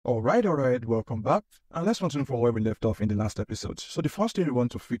All right, welcome back. And let's continue from where we left off in the last episode. So the first thing we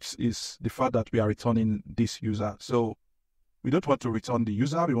want to fix is the fact that we are returning this user. So we don't want to return the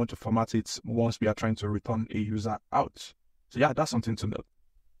user, we want to format it once we are trying to return a user out. So yeah, that's something to note.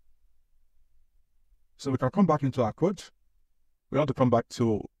 So we can come back into our code. We want to come back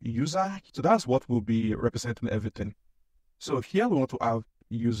to user. So that's what will be representing everything. So here we want to have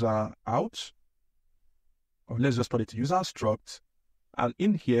user out, or let's just call it user struct. And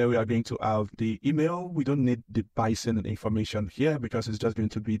in here, we are going to have the email. We don't need the bison information here because it's just going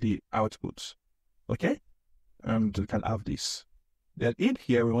to be the output. Okay? And we can have this. Then in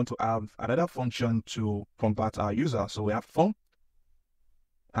here, we want to have another function to convert our user. So we have fun,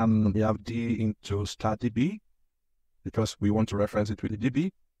 and we have D into start DB because we want to reference it with the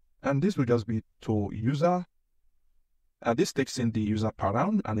DB. And this will just be to user. And this takes in the user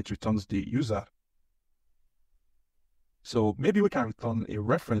param and it returns the user. So maybe we can return a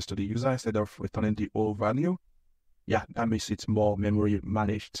reference to the user instead of returning the old value. Yeah, that makes it more memory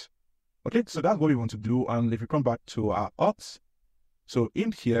managed. Okay, so that's what we want to do. And if we come back to our auth, so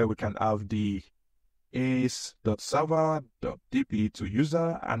in here we can have the ace.server.db to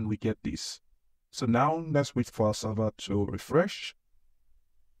user, and we get this. So now let's wait for our server to refresh.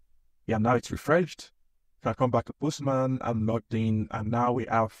 Yeah, now it's refreshed. We can come back to Postman and logged in, and now we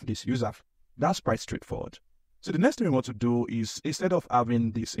have this user. That's quite straightforward. So the next thing we want to do is, instead of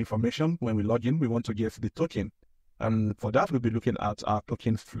having this information when we log in, we want to get the token. And for that, we'll be looking at our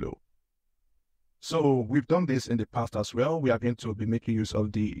token flow. So we've done this in the past as well. We are going to be making use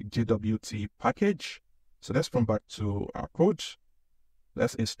of the JWT package. So let's come back to our code.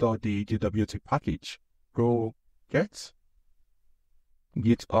 Let's install the JWT package. Go get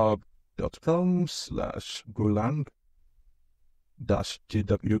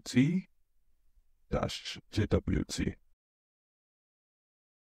github.com/golang-jwt JWT.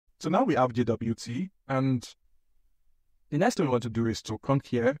 So now we have JWT, and the next thing we want to do is to come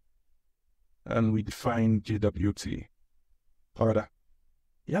here and we define JWT. Or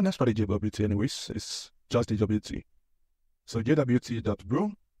yeah, that's not the JWT anyways, it's just JWT. So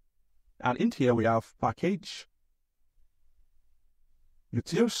jwt.brew, and in here we have package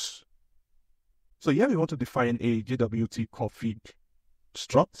utils. So here we want to define a JWT config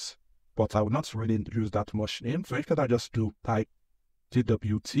struct, but I will not really use that much name. So instead I just do type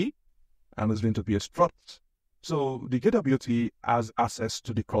JWT, and it's going to be a struct. So the JWT has access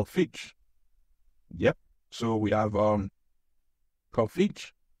to the config. Yep. So we have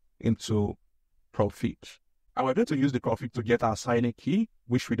config into config. And we're going to use the config to get our signing key,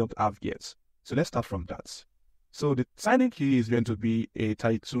 which we don't have yet. So let's start from that. So the signing key is going to be a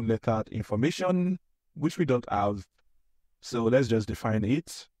 32-letter information, which we don't have. So let's just define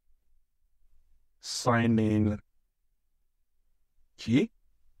it. Signing key.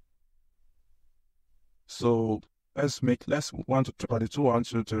 So let's 1, 2, 32, 1,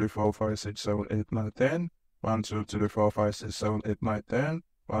 2, 3, 4, 5, 6, 7, 8, 9, 10. 1, 2, 3, 4, 5, 6, 7, 8, 9, 10.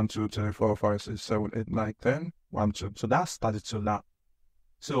 1, 2, 3, 4, 5, 6, 7, 8, 9, 10. 1, 2. So that's 32 now.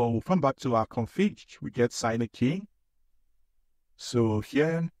 So come back to our config, we get signing key. So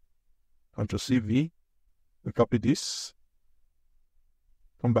here, Ctrl C V, we copy this.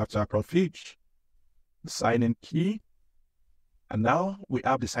 Come back to our config, signing key. And now we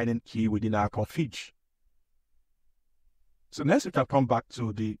have the signing key within our config. So next we can come back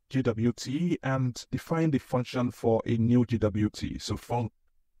to the JWT and define the function for a new JWT. So from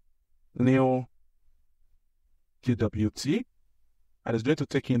new JWT, and it's going to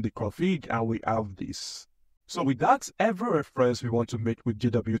take in the config, and we have this. So with that, every reference we want to make with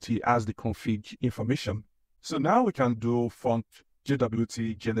JWT has the config information. So now we can do func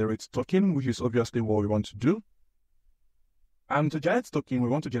JWT generate token, which is obviously what we want to do. And to generate token, we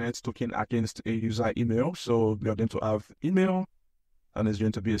want to generate token against a user email. So we are going to have email, and it's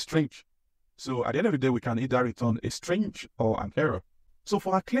going to be a string. So at the end of the day, we can either return a string or an error. So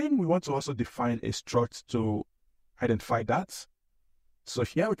for our claim, we want to also define a struct to identify that. So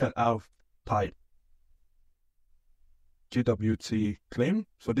here we can have type JWT claim.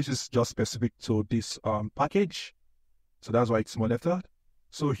 So this is just specific to this package. So that's why it's small letter.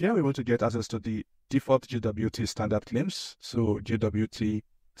 So here we want to get access to the default JWT standard claims. So JWT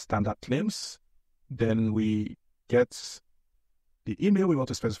standard claims. Then we get the email we want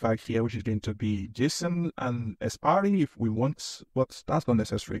to specify here, which is going to be JSON and expiry if we want, but that's not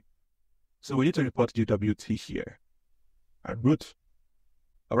necessary. So we need to report JWT here. And root.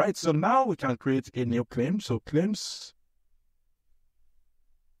 All right, so now we can create a new claim. So claims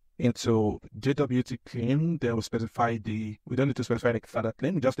into JWT claim, then we'll specify we don't need to specify the standard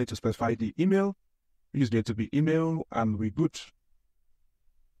claim, we just need to specify the email, which is going to be email, and we boot.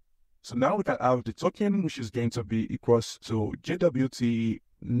 So now we can have the token, which is going to be equals to JWT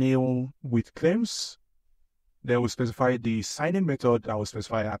nil with claims. Then we specify the signing method and we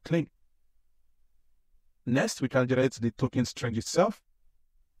specify our claim. Next, we can generate the token string itself,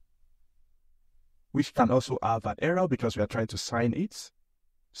 which can also have an error because we are trying to sign it.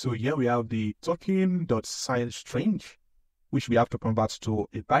 So here we have the token.sign string, which we have to convert to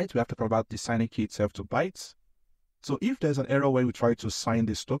a byte. We have to convert the signing key itself to bytes. So if there's an error when we try to sign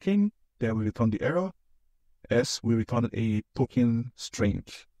this token, then we return the error. Else we return a token string.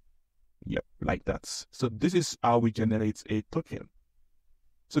 Yep, like that. So this is how we generate a token.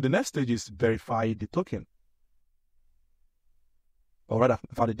 So the next stage is verify the token, or rather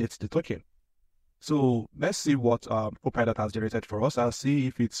validate the token. So let's see what Copilot has generated for us. I'll see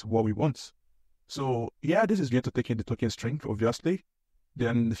if it's what we want. So yeah, this is going to take in the token string, obviously.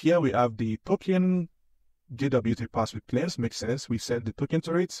 Then here we have the token JWT pass with claims. Makes sense. We send the token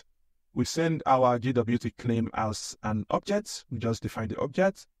to it. We send our JWT claim as an object. We just define the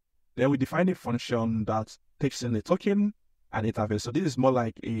object. Then we define a function that takes in the token and interface. So this is more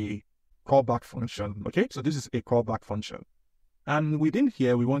like a callback function. Okay, so this is a callback function. And within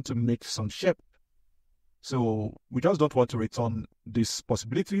here, we want to make some shape. So we just don't want to return this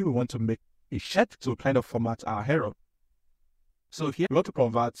possibility. We want to make a shape to kind of format our error. So here we want to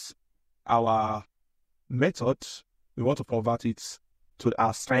convert our method. We want to convert it to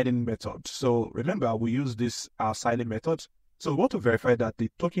our signing method. So remember, we use this our signing method. So we want to verify that the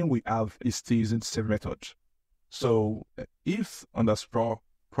token we have is still using the same method. So if underscore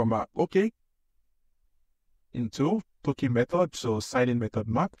comma OK into token method, so signing method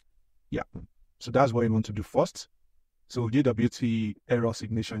mark. Yeah. So that's what we want to do first. So JWT error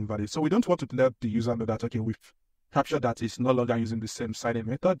signature invalid. So we don't want to let the user know that, okay, we've captured that it's no longer using the same signing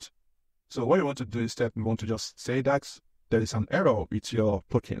method. So what we want to do instead, we want to just say that there is an error with your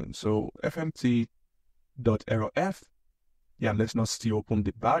token. So fmt.errorf. Yeah, let's not still open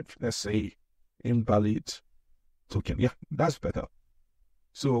the bag. Let's say invalid token. Yeah, that's better.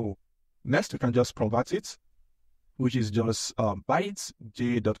 So next we can just convert it, which is just bytes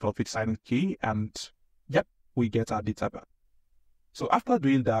j.config signing key, and yep, we get our data back. So after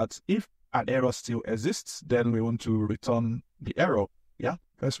doing that, if an error still exists, then we want to return the error. Yeah,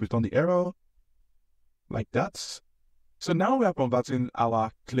 let's return the error like that. So now we are converting our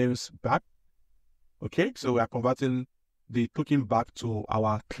claims back. Okay, so we are converting the token back to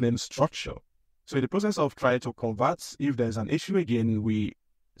our claim structure. So in the process of trying to convert, if there's an issue again, we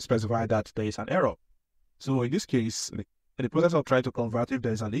specify that there is an error. So in this case, in the process of trying to convert, if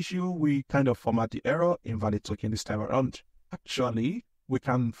there's an issue, we kind of format the error invalid token this time around. Actually, we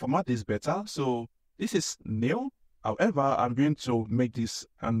can format this better. So this is nil. However, I'm going to make this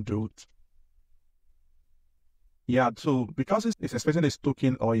undo. Yeah, so because it's expecting a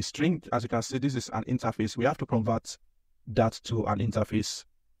token or a string, as you can see, this is an interface. We have to convert that to an interface.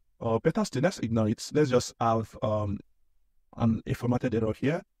 Or better still, let's ignore it. Let's just have a formatted error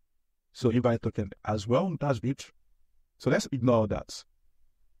here. So invalid token as well. That's good. So let's ignore that.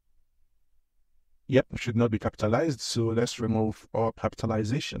 Yep, should not be capitalized. So let's remove our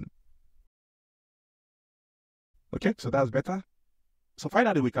capitalization. Okay, so that's better. So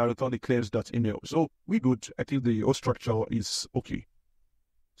finally, we can return the claims.email. So we good. I think the whole structure is okay.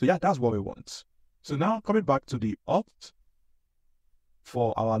 So yeah, that's what we want. So now coming back to the auth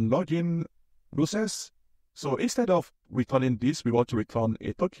for our login process. So instead of returning this, we want to return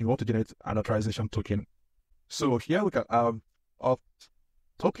a token. We want to generate an authorization token. So here we can have auth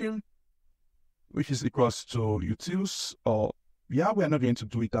token, which is equals to utils, or yeah, we are not going to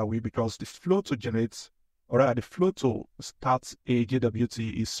do it that way because the flow to generate, or rather the flow to start a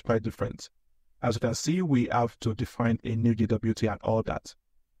JWT is quite different. As you can see, we have to define a new JWT and all that.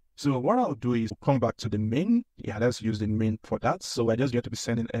 So what I'll do is come back to the main. Yeah, let's use the main for that. So we're just going to be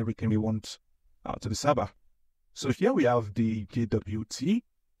sending everything we want to the server. So here we have the JWT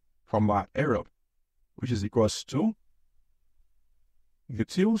from our error, which is equals to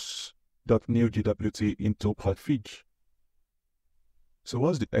utils.new JWT into config. So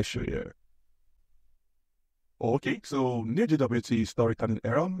what's the issue here? Okay, so new JWT is not returning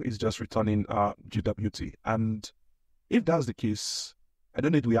error, it's just returning JWT. And if that's the case, I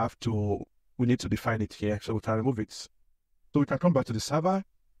don't need, we need to define it here, so we can remove it. So we can come back to the server,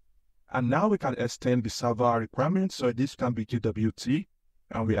 and now we can extend the server requirements. So this can be JWT,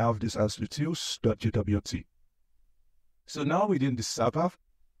 and we have this as utils.jwt. So now within the server,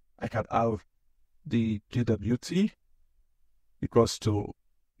 I can have the JWT equals to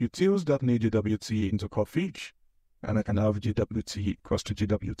utils.new JWT into config, and I can have JWT equals to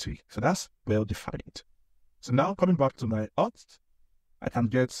JWT. So that's well defined. So now coming back to my auth, I can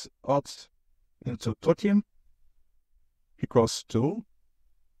get auth into token equals to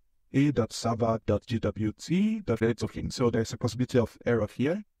a.server.gwt.token. So there's a possibility of error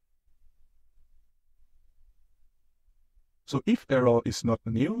here. So if error is not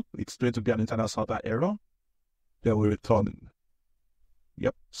new, it's going to be an internal server error. Then we return.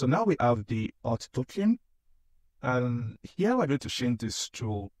 Yep. So now we have the auth token. And here we're going to change this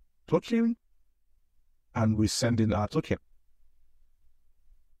to token. And we send in our token.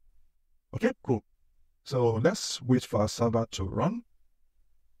 Okay, cool. So let's wait for our server to run.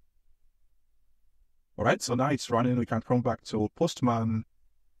 All right, so now it's running. We can come back to Postman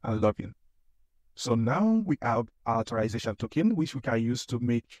and login. So now we have our authorization token, which we can use to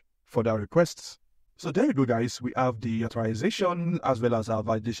make further requests. So there you go, guys. We have the authorization as well as our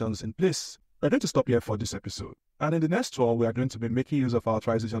validations in place. We're going to stop here for this episode. And in the next one, we are going to be making use of our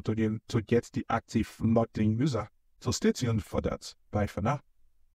authorization token to get the active logged in user. So stay tuned for that. Bye for now.